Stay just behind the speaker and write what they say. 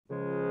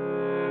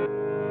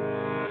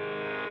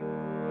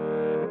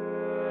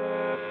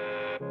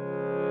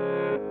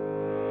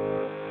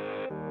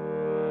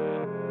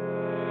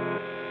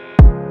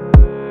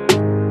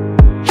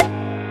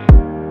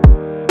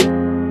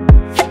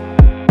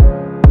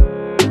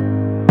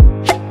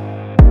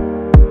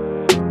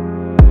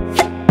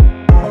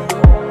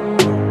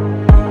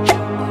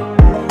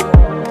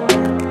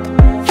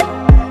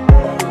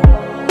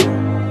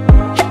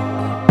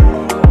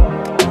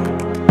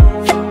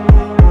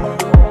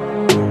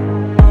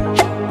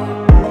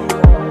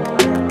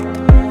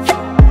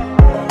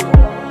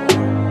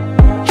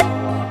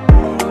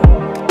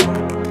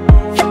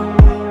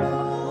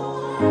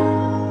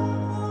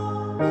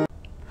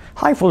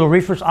fellow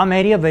reefers, I'm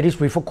Eddie of Eddie's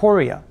Reef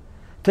Aquaria.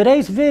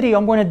 Today's video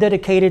I'm going to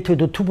dedicate it to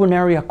the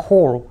Turbinaria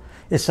coral.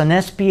 It's an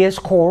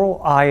SPS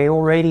coral. I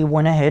already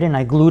went ahead and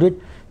I glued it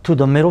to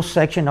the middle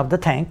section of the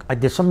tank. I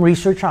did some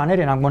research on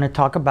it and I'm going to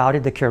talk about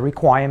it, the care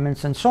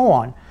requirements and so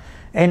on.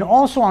 And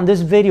also on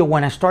this video,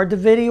 when I start the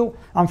video,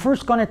 I'm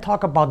first going to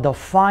talk about the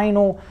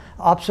final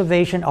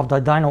observation of the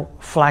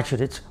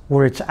dinoflagellates,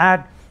 where it's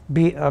at.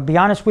 Be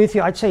honest with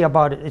you, I'd say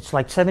it's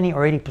like 70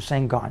 or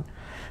 80% gone.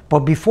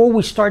 But before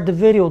we start the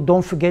video,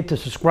 don't forget to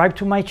subscribe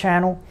to my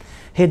channel,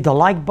 hit the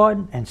like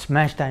button, and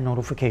smash that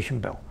notification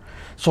bell.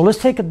 So let's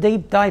take a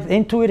deep dive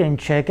into it and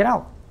check it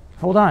out.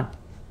 Hold on.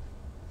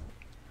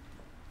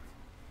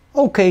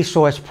 Okay,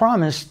 so as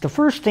promised, the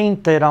first thing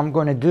that I'm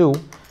going to do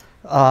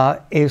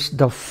is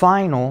the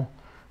final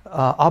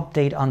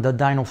update on the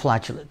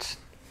dinoflagellates.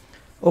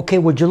 Okay,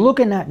 what you're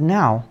looking at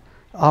now,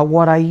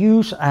 what I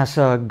use as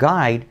a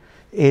guide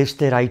is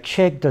that I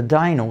check the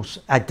dinos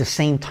at the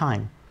same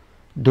time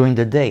during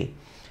the day,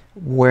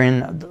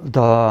 when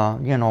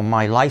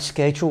my light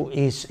schedule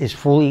is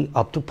fully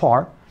up to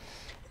par,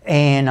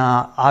 and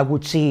I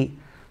would see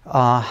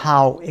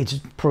how it's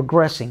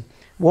progressing.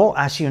 Well,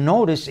 as you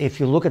notice, if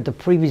you look at the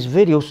previous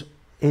videos,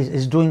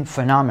 is doing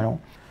phenomenal.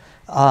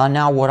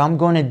 Now what I'm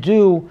going to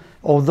do,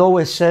 although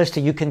it says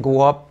that you can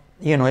go up,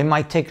 it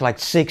might take like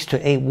 6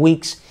 to 8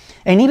 weeks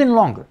and even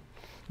longer,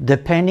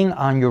 depending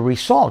on your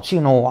results,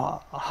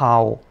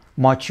 how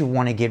much you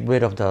want to get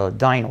rid of the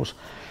dinos.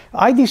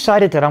 I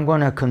decided that I'm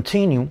going to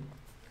continue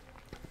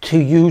to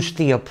use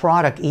the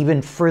product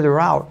even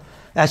further out.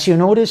 As you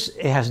notice,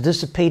 it has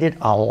dissipated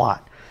a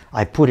lot.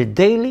 I put it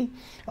daily.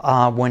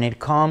 When it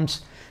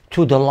comes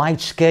to the light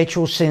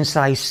schedule, since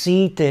I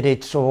see that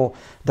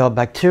the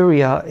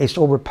bacteria is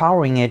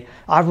overpowering it,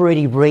 I've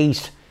already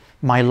raised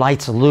my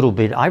lights a little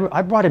bit.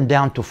 I brought them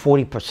down to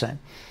 40%.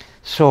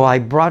 So I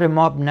brought them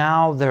up,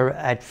 now they're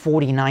at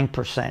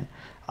 49%.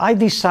 I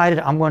decided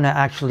I'm going to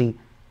actually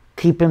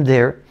keep them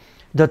there.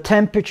 The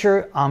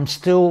temperature, I'm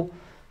still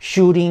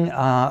shooting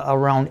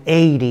around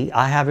 80.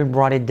 I haven't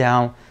brought it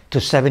down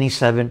to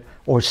 77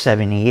 or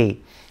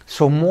 78.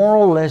 So more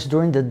or less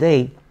during the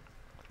day,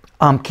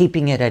 I'm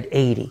keeping it at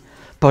 80.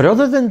 But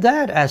other than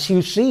that, as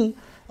you see,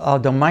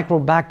 the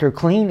Microbacter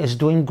Clean is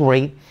doing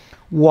great.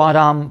 What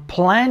I'm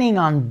planning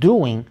on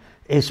doing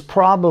is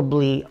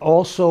probably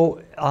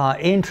also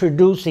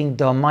introducing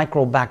the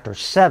Microbacter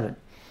 7.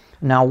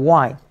 Now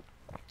why?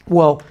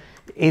 Well,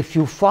 if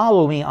you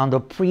follow me on the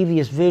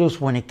previous videos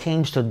when it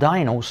came to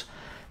dinos,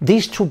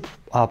 these two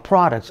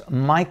products,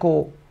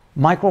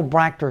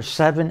 Microbacter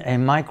 7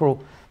 and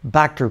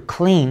Microbacter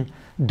Clean,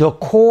 the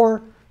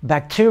core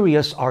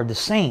bacteria are the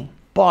same,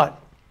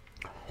 but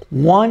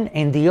one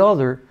and the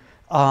other,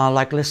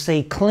 like let's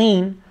say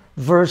Clean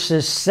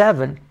versus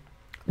 7,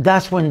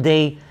 that's when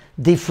they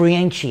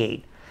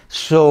differentiate.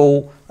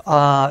 So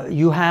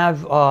you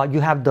have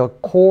the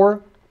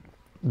core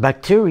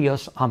bacteria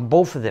on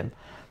both of them,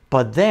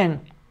 but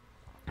then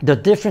the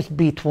difference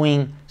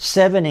between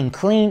 7 and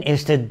Clean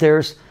is that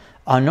there's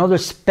another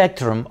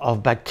spectrum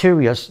of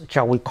bacteria,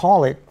 shall we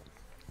call it,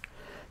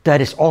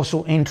 that is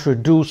also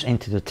introduced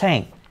into the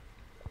tank.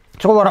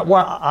 So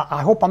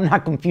I hope I'm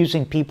not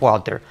confusing people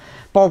out there,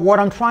 but what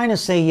I'm trying to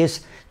say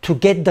is to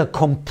get the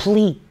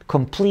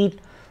complete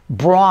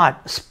broad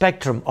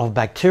spectrum of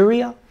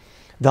bacteria,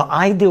 the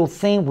ideal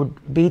thing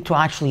would be to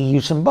actually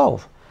use them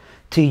both.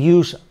 To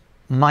use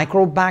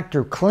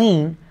Microbacter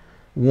Clean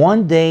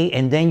one day,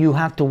 and then you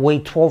have to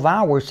wait 12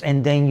 hours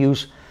and then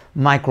use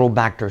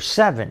Microbacter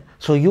 7.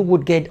 So you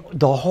would get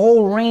the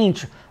whole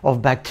range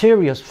of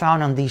bacteria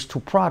found on these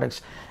two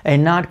products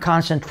and not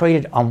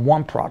concentrated on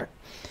one product.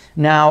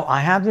 Now,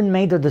 I haven't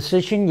made the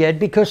decision yet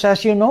because,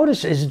 as you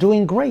notice, it's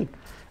doing great.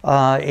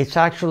 It's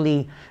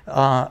actually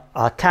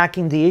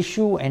attacking the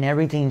issue and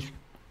everything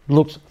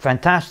looks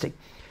fantastic.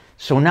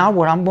 So now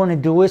what I'm going to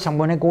do is I'm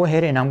going to go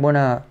ahead and I'm going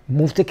to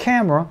move the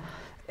camera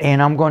and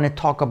I'm going to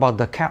talk about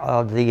the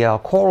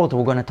coral that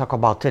we're going to talk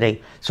about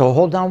today. So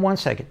hold on one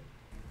second.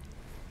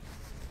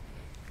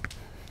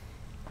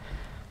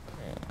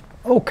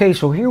 Okay,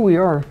 so here we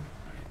are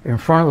in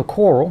front of the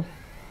coral.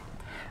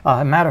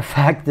 Matter of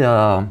fact,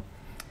 the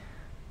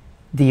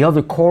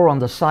other coral on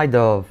the side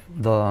of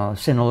the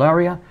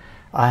Turbinaria,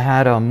 I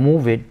had to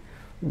move it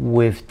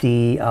with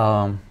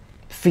the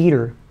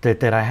feeder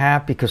that I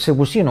have because it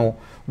was,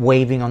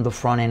 waving on the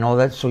front and all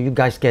that. So you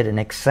guys get an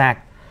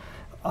exact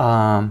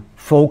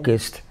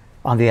focused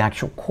on the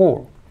actual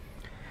coral.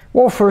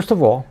 Well, first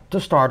of all, to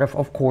start off,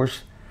 of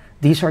course,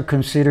 these are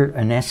considered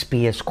an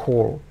SPS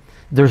coral.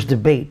 There's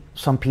debate.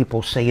 Some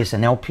people say it's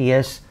an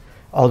LPS,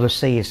 others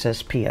say it's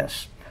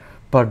SPS.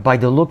 But by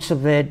the looks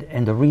of it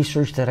and the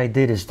research that I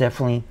did, is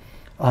definitely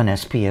an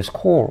SPS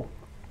coral.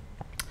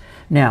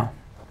 Now,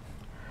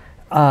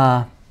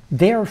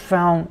 they are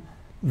found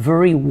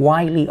very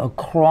widely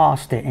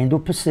across the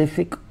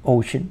Indo-Pacific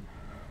Ocean,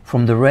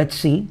 from the Red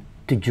Sea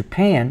to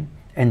Japan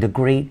and the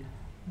Great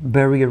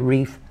Barrier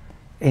Reef,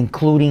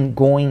 including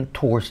going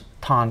towards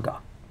Tonga.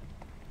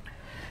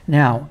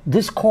 Now,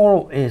 this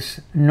coral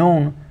is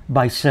known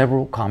by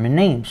several common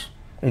names,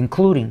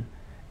 including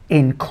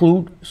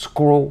include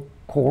squirrel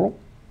coral,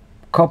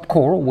 cup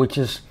coral, which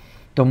is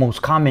the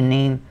most common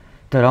name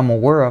that I'm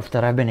aware of,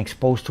 that I've been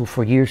exposed to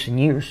for years and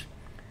years,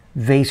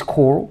 vase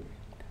coral,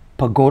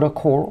 pagoda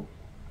coral,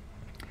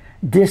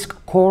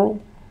 disc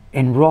coral,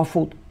 and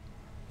ruffled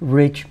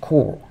ridge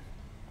coral.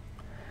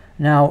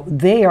 Now,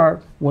 they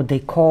are what they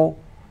call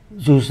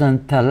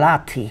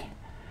zooxanthellate,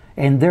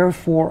 and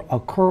therefore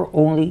occur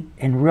only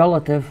in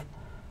relative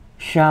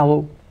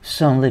shallow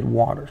sunlit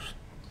waters.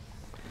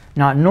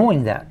 Now,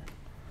 knowing that,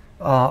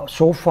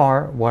 so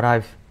far what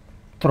I've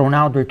thrown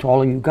out there to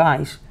all of you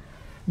guys,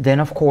 then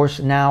of course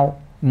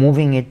now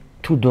moving it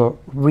to the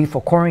reef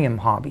aquarium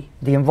hobby,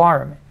 the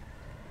environment.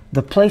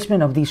 The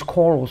placement of these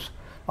corals,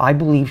 I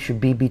believe, should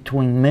be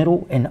between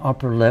middle and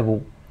upper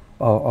level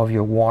of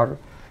your water.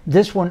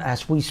 This one,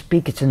 as we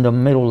speak, it's in the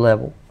middle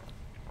level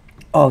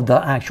of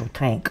the actual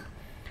tank.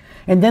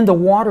 And then the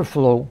water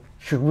flow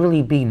should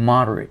really be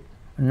moderate,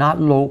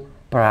 not low,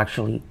 but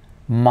actually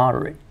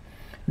moderate.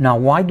 Now,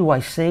 why do I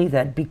say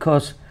that?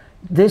 Because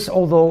this,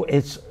 although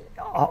it's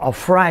a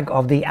frag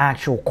of the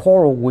actual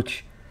coral,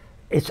 which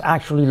it's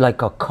actually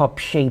like a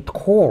cup-shaped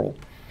coral,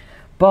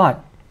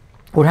 but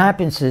what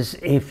happens is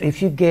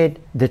if you get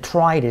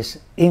detritus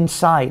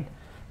inside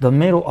the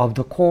middle of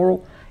the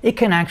coral, it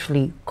can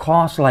actually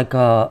cause like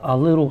a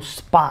little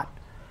spot,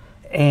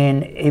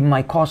 and it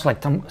might cause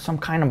like some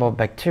kind of a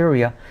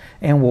bacteria,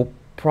 and will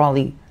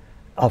probably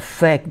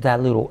affect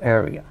that little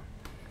area.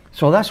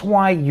 So that's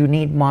why you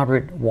need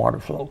moderate water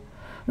flow.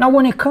 Now,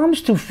 when it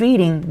comes to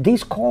feeding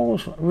these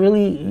corals,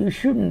 really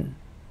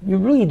you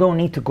really don't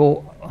need to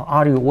go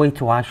out of your way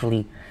to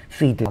actually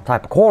feed the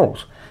type of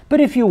corals.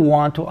 But if you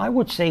want to, I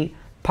would say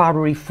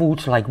powdery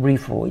foods like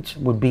reefroids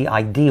would be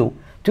ideal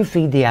to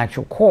feed the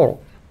actual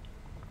coral.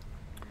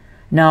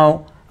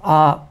 Now,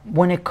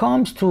 when it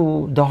comes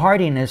to the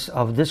hardiness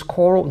of this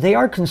coral, they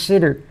are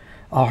considered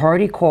a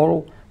hardy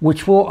coral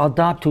which will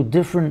adapt to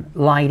different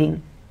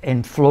lighting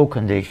and flow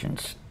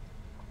conditions.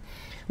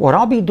 What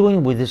I'll be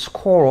doing with this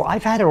coral,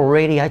 I've had it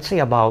already, I'd say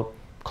about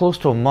close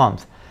to a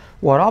month.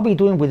 What I'll be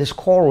doing with this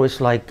coral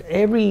is like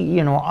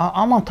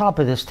I'm on top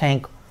of this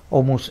tank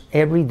almost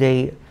every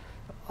day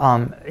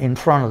in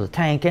front of the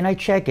tank, and I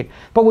check it.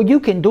 But what you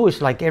can do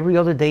is like every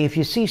other day, if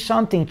you see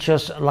something,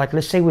 just like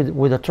let's say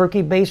with a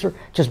turkey baster,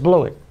 just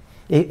blow it.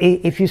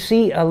 If you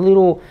see a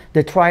little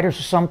detritus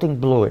or something,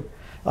 blow it.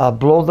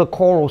 Blow the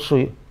coral, so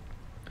you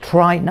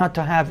try not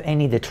to have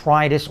any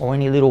detritus or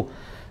any little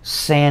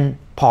sand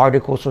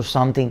particles or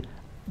something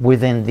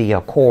within the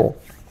coral.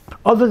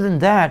 Other than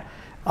that,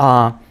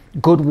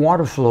 good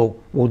water flow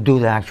will do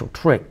the actual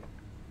trick.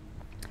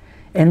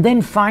 And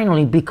then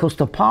finally, because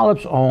the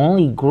polyps are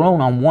only grown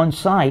on one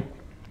side,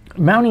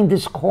 mounting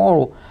this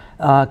coral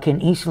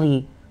can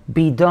easily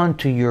be done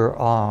to your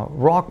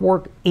rock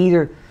work,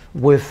 either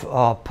with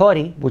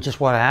putty, which is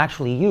what I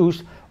actually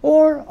used,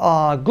 or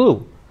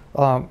glue,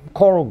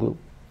 coral glue.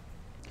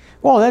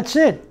 Well, that's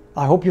it.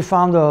 I hope you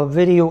found the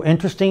video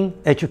interesting,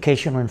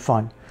 educational, and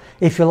fun.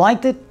 If you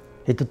liked it,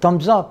 hit the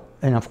thumbs up.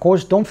 And of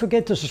course, don't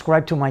forget to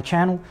subscribe to my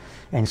channel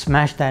and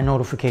smash that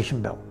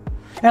notification bell.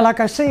 And like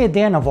I say at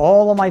the end of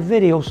all of my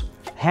videos,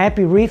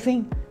 happy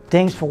reefing,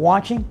 thanks for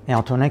watching, and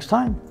until next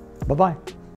time, bye-bye.